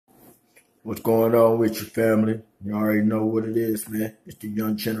What's going on with your family? You already know what it is, man. It's the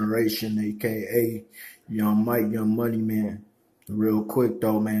young generation, aka Young Mike, Young Money, man. Real quick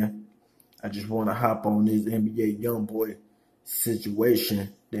though, man, I just want to hop on this NBA youngboy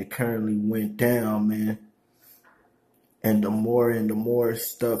situation that currently went down, man. And the more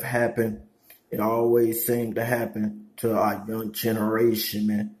stuff happened, it always seemed to happen to our young generation,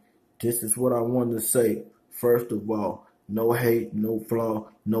 man. This is what I want to say. First of all, no hate, no flaw,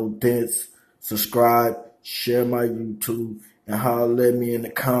 no dents. Subscribe, share my YouTube, and holler at me in the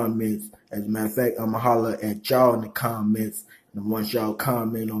comments. As a matter of fact, I'ma holler at y'all in the comments, and once y'all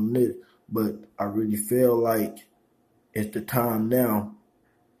comment on this. But I really feel like it's the time now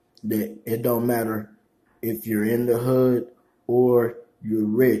that it don't matter if you're in the hood or you're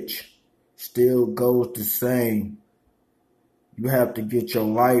rich, still goes the same. You have to get your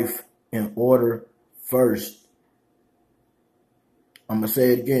life in order first. I'm going to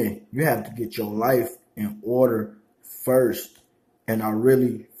say it again. You have to get your life in order first. And I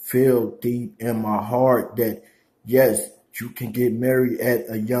really feel deep in my heart that, yes, you can get married at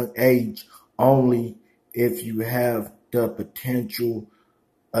a young age only if you have the potential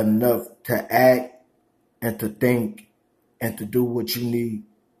enough to act and to think and to do what you need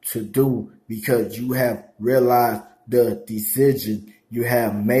to do, because you have realized the decision you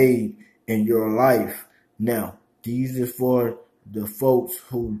have made in your life. Now, these are for the folks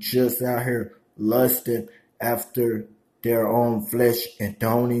who just out here lusting after their own flesh and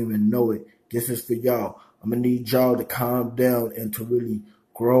don't even know it. This is for y'all. I'm going to need y'all to calm down and to really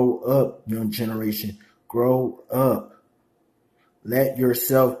grow up, young generation. Grow up. Let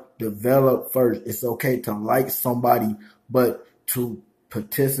yourself develop first. It's okay to like somebody, but to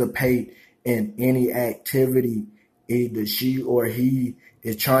participate in any activity either she or he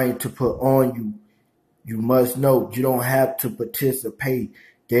is trying to put on you, you must know you don't have to participate.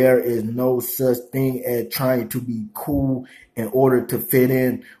 There is no such thing as trying to be cool in order to fit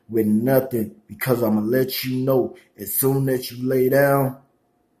in with nothing, because I'm going to let you know, as soon as you lay down,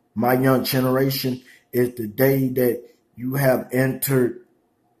 my young generation, is the day that you have entered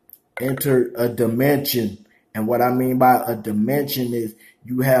a dimension. And what I mean by a dimension is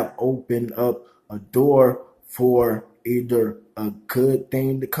you have opened up a door for either a good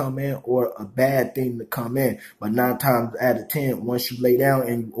thing to come in or a bad thing to come in. But 9 times out of 10, once you lay down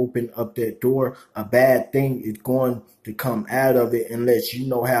and you open up that door, a bad thing is going to come out of it unless you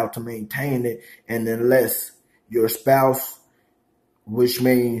know how to maintain it, and unless your spouse, which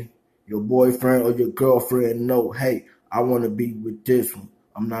means your boyfriend or your girlfriend, know, hey, I want to be with this one.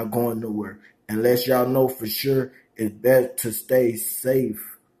 I'm not going nowhere. Unless y'all know for sure, it's best to stay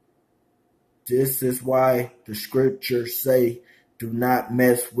safe. This is why the scriptures say, do not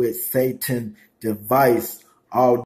mess with Satan's device. All